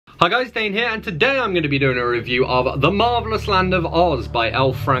Hi guys, Dane here, and today I'm going to be doing a review of The Marvellous Land of Oz by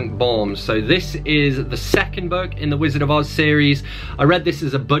L. Frank Baum. So this is the second book in the Wizard of Oz series. I read this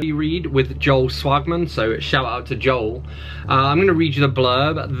as a buddy read with Joel Swagman, so shout out to Joel. I'm going to read you the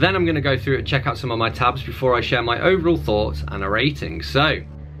blurb, then I'm going to go through it and check out some of my tabs before I share my overall thoughts and a rating. So,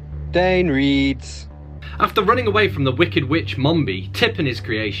 Dane reads. After running away from the Wicked Witch Mombi, Tip and his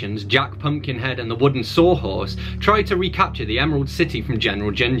creations, Jack Pumpkinhead and the Wooden Sawhorse, tried to recapture the Emerald City from General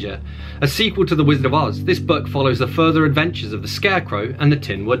Ginger. A sequel to The Wizard of Oz, this book follows the further adventures of the Scarecrow and the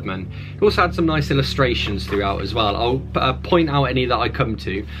Tin Woodman. It also had some nice illustrations throughout as well. I'll point out any that I come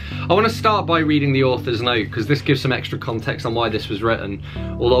to. I want to start by reading the author's note, because this gives some extra context on why this was written.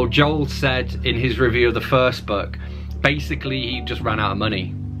 Although Joel said in his review of the first book, basically he just ran out of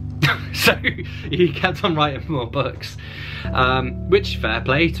money. So he kept on writing more books, which fair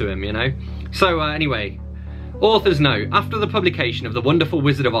play to him, you know. So anyway, author's note. After the publication of The Wonderful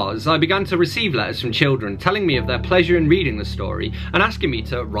Wizard of Oz, I began to receive letters from children telling me of their pleasure in reading the story and asking me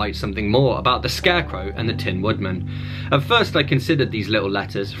to write something more about the Scarecrow and the Tin Woodman. At first I considered these little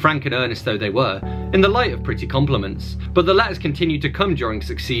letters, frank and earnest though they were, in the light of pretty compliments, but the letters continued to come during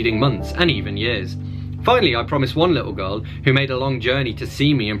succeeding months and even years. Finally, I promised one little girl, who made a long journey to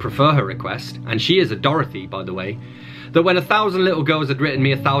see me and prefer her request, and she is a Dorothy, by the way, that when 1,000 little girls had written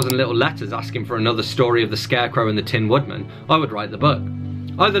me 1,000 little letters asking for another story of the Scarecrow and the Tin Woodman, I would write the book.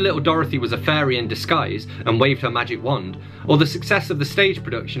 Either little Dorothy was a fairy in disguise and waved her magic wand, or the success of the stage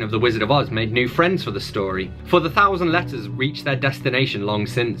production of The Wizard of Oz made new friends for the story, for the 1,000 letters reached their destination long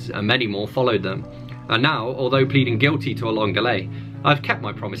since, and many more followed them. And now, although pleading guilty to a long delay, I've kept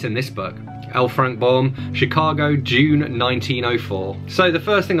my promise in this book. L. Frank Baum, Chicago, June 1904. So the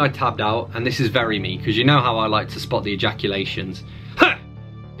first thing I tabbed out, and this is very me, because you know how I like to spot the ejaculations. Ha!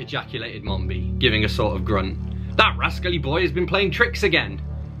 Ejaculated Mombi, giving a sort of grunt. That rascally boy has been playing tricks again.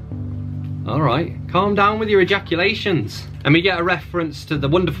 Alright, calm down with your ejaculations. And we get a reference to the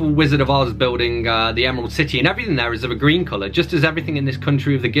wonderful Wizard of Oz building the Emerald City, and everything there is of a green colour, just as everything in this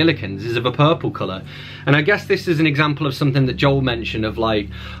country of the Gillikins is of a purple colour. And I guess this is an example of something that Joel mentioned of like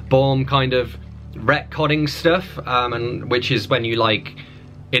Baum kind of retconning stuff, and which is when you like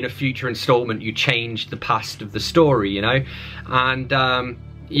in a future installment you change the past of the story, you know. And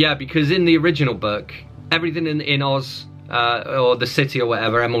yeah, because in the original book everything in Oz, or the city or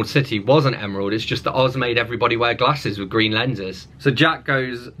whatever, Emerald City, wasn't emerald. It's just that Oz made everybody wear glasses with green lenses. So Jack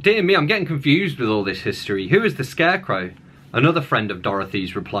goes, "Dear me, I'm getting confused with all this history. Who is the Scarecrow?" "Another friend of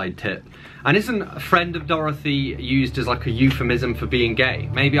Dorothy's," replied Tip. And isn't a friend of Dorothy used as like a euphemism for being gay?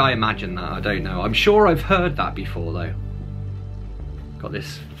 Maybe I imagine that, I don't know. I'm sure I've heard that before though. Got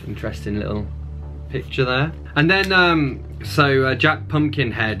this interesting little picture there. And then, Jack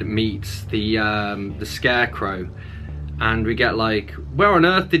Pumpkinhead meets the Scarecrow. And we get like, "Where on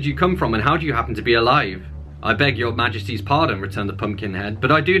earth did you come from and how do you happen to be alive?" "I beg your majesty's pardon," returned the Pumpkinhead,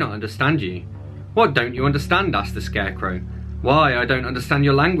 "but I do not understand you." "What don't you understand?" asked the Scarecrow. "Why, I don't understand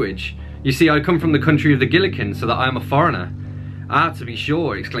your language. You see, I come from the country of the Gillikins, so that I am a foreigner." "Ah, to be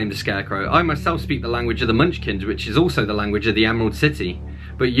sure," exclaimed the Scarecrow. "I myself speak the language of the Munchkins, which is also the language of the Emerald City.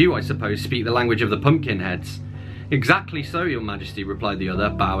 But you, I suppose, speak the language of the Pumpkinheads." "Exactly so, your majesty," replied the other,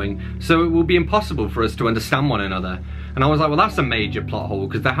 bowing. "So it will be impossible for us to understand one another." And I was like, well, that's a major plot hole,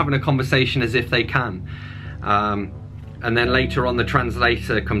 because they're having a conversation as if they can. And then later on the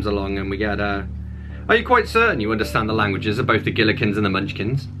translator comes along and we get, "Are you quite certain you understand the languages of both the Gillikins and the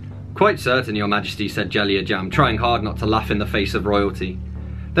Munchkins?" "Quite certain, your majesty," said Jellia Jam, trying hard not to laugh in the face of royalty.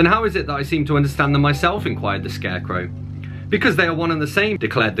 "Then how is it that I seem to understand them myself?" inquired the Scarecrow. "Because they are one and the same,"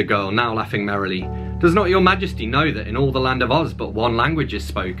 declared the girl, now laughing merrily. "Does not your majesty know that in all the land of Oz but one language is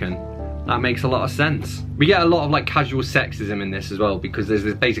spoken?" That makes a lot of sense. We get a lot of like casual sexism in this as well, because there's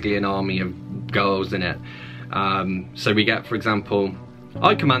basically an army of girls in it. So we get, for example,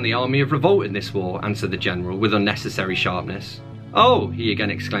 "I command the army of revolt in this war," answered the general with unnecessary sharpness. "Oh," he again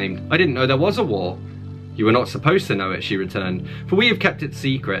exclaimed, "I didn't know there was a war." "You were not supposed to know it," she returned, "for we have kept it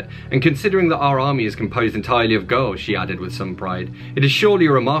secret, and considering that our army is composed entirely of girls," she added with some pride, "it is surely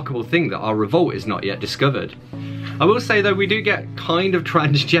a remarkable thing that our revolt is not yet discovered." I will say though, we do get kind of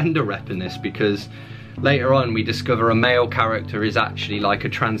transgender rep in this, because later on we discover a male character is actually like a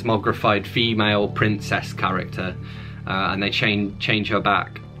transmogrified female princess character, and they change her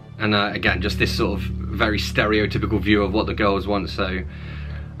back. And again, just this sort of very stereotypical view of what the girls want. So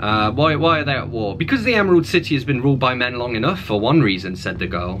why are they at war? "Because the Emerald City has been ruled by men long enough, for one reason," said the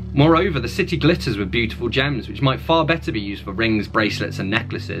girl. "Moreover, the city glitters with beautiful gems, which might far better be used for rings, bracelets and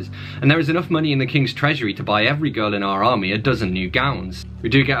necklaces, and there is enough money in the king's treasury to buy every girl in our army a dozen new gowns." We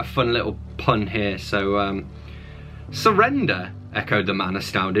do get a fun little pun here, so surrender. echoed the man,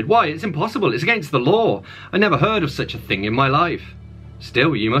 astounded. Why, it's impossible. It's against the law. I never heard of such a thing in my life.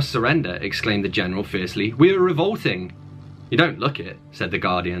 Still, you must surrender, exclaimed the general fiercely. We are revolting. You don't look it, said the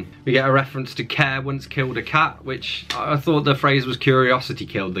Guardian. We get a reference to Care once killed a cat, which I thought the phrase was curiosity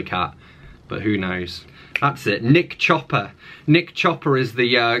killed the cat, but who knows. That's it, Nick Chopper. Nick Chopper is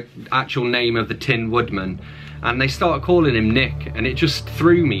the actual name of the Tin Woodman, and they start calling him Nick, and it just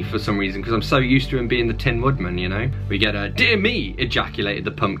threw me for some reason, because I'm so used to him being the Tin Woodman, you know? We get a, dear me, ejaculated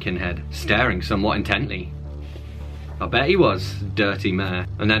the Pumpkinhead, staring somewhat intently. I bet he was, dirty mare.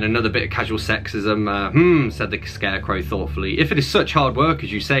 And then another bit of casual sexism, said the Scarecrow thoughtfully. If it is such hard work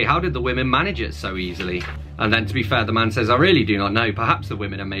as you say, how did the women manage it so easily? And then to be fair, the man says, I really do not know, perhaps the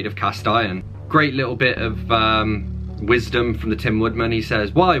women are made of cast iron. Great little bit of wisdom from the Tin Woodman. He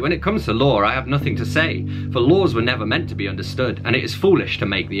says, why, when it comes to law, I have nothing to say, for laws were never meant to be understood, and it is foolish to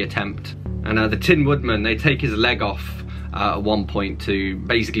make the attempt. And the Tin Woodman, they take his leg off at one point to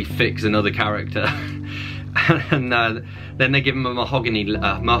basically fix another character. And then they give him a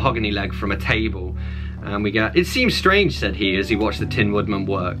mahogany leg from a table, and we get, it seems strange, said he as he watched the Tin Woodman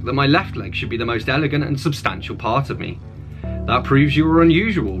work, that my left leg should be the most elegant and substantial part of me. That proves you are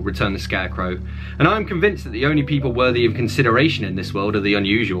unusual, returned the Scarecrow, and I am convinced that the only people worthy of consideration in this world are the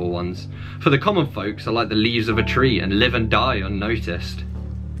unusual ones, for the common folks are like the leaves of a tree and live and die unnoticed.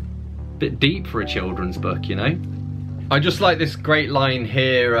 Bit deep for a children's book, you know? I just like this great line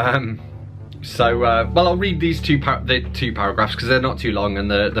here. Well, I'll read these two paragraphs because they're not too long, and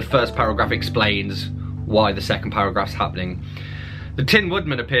the first paragraph explains why the second paragraph's happening. The Tin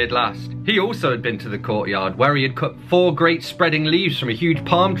Woodman appeared last. He also had been to the courtyard, where he had cut 4 great spreading leaves from a huge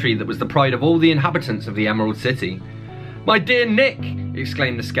palm tree that was the pride of all the inhabitants of the Emerald City. My dear Nick,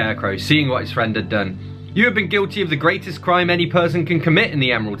 exclaimed the Scarecrow, seeing what his friend had done. You have been guilty of the greatest crime any person can commit in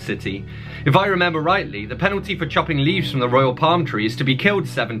the Emerald City. If I remember rightly, the penalty for chopping leaves from the royal palm tree is to be killed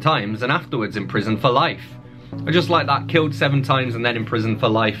 7 times and afterwards imprisoned for life. I just like that, killed 7 times and then imprisoned for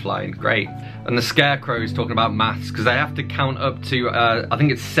life line, great. And the Scarecrow is talking about maths, because they have to count up to, I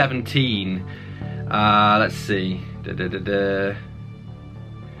think it's 17. Let's see.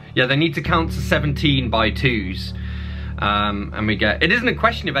 Yeah, they need to count to 17 by 2s. And we get, it isn't a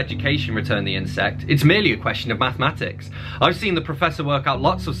question of education, returned the insect, it's merely a question of mathematics. I've seen the professor work out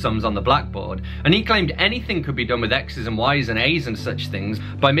lots of sums on the blackboard, and he claimed anything could be done with x's and y's and a's and such things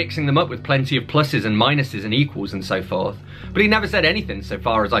by mixing them up with plenty of pluses and minuses and equals and so forth. But he never said anything, so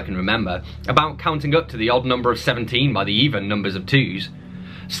far as I can remember, about counting up to the odd number of 17 by the even numbers of 2s.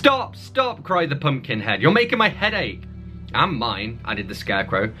 Stop, stop, cried the Pumpkinhead, you're making my head ache. And mine, added the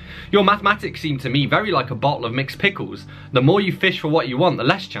Scarecrow. Your mathematics seem to me very like a bottle of mixed pickles. The more you fish for what you want, the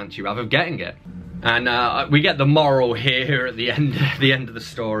less chance you have of getting it. And we get the moral here at the end of the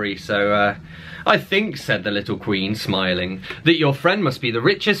story. So I think, said the little Queen, smiling, that your friend must be the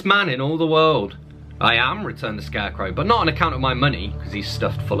richest man in all the world. I am, returned the Scarecrow, but not on account of my money, because he's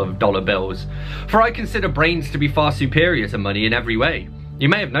stuffed full of dollar bills. For I consider brains to be far superior to money in every way. You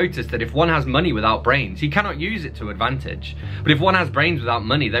may have noticed that if one has money without brains, he cannot use it to advantage. But if one has brains without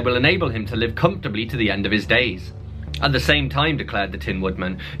money, they will enable him to live comfortably to the end of his days. At the same time, declared the Tin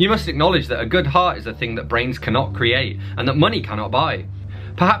Woodman, you must acknowledge that a good heart is a thing that brains cannot create, and that money cannot buy.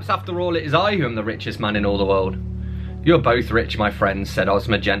 Perhaps after all it is I who am the richest man in all the world. You're both rich, my friends, said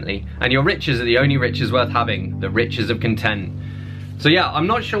Ozma gently, and your riches are the only riches worth having, the riches of content. So yeah, I'm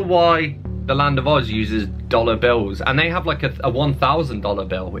not sure why the Land of Oz uses dollar bills, and they have like a $1,000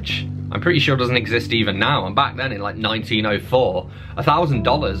 bill, which I'm pretty sure doesn't exist even now. And back then in like 1904,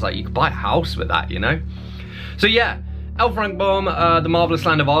 $1,000, like you could buy a house with that, you know? So yeah, L. Frank Baum, The Marvellous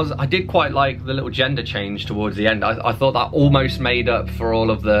Land of Oz. I did quite like the little gender change towards the end. I thought that almost made up for all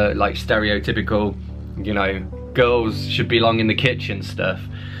of the like stereotypical, you know, girls should belong in the kitchen stuff.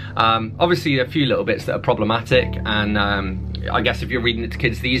 Obviously a few little bits that are problematic, and I guess if you're reading it to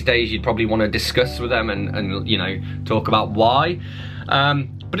kids these days, you'd probably want to discuss with them and you know, talk about why.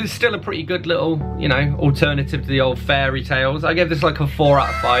 But it's still a pretty good little, you know, alternative to the old fairy tales. I gave this like a 4 out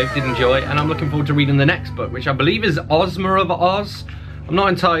of 5, did enjoy it, and I'm looking forward to reading the next book, which I believe is Ozma of Oz. I'm not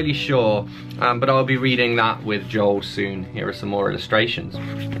entirely sure, but I'll be reading that with Joel soon. Here are some more illustrations.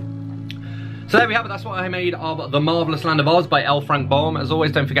 So there we have it, that's what I made of The Marvellous Land of Oz by L. Frank Baum. As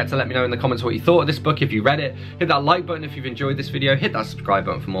always, don't forget to let me know in the comments what you thought of this book if you read it. Hit that like button if you've enjoyed this video, hit that subscribe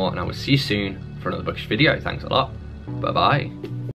button for more, and I will see you soon for another bookish video. Thanks a lot, bye bye.